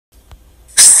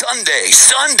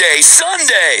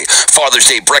Sunday. Father's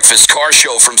Day breakfast car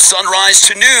show from sunrise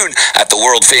to noon at the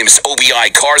world-famous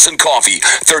OBI Cars and Coffee,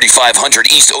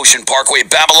 3500 East Ocean Parkway,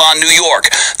 Babylon, New York.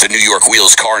 The New York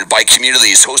Wheels Car and Bike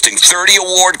community is hosting 30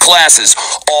 award classes,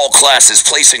 all classes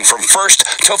placing from first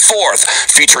to fourth,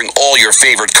 featuring all your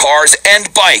favorite cars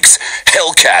and bikes: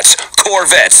 Hellcats,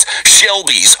 Corvettes,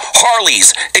 Shelbys,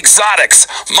 Harleys, exotics,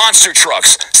 monster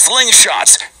trucks,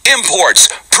 slingshots, imports,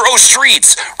 pro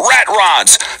streets, rat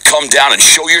rods. Come down and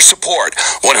show your support.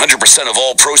 100% of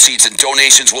all proceeds and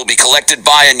donations will be collected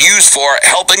by and used for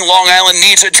Helping Long Island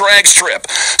Needs a Drag Strip.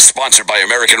 Sponsored by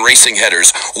American Racing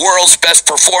Headers, world's best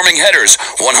performing headers,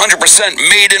 100%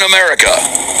 made in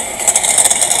America.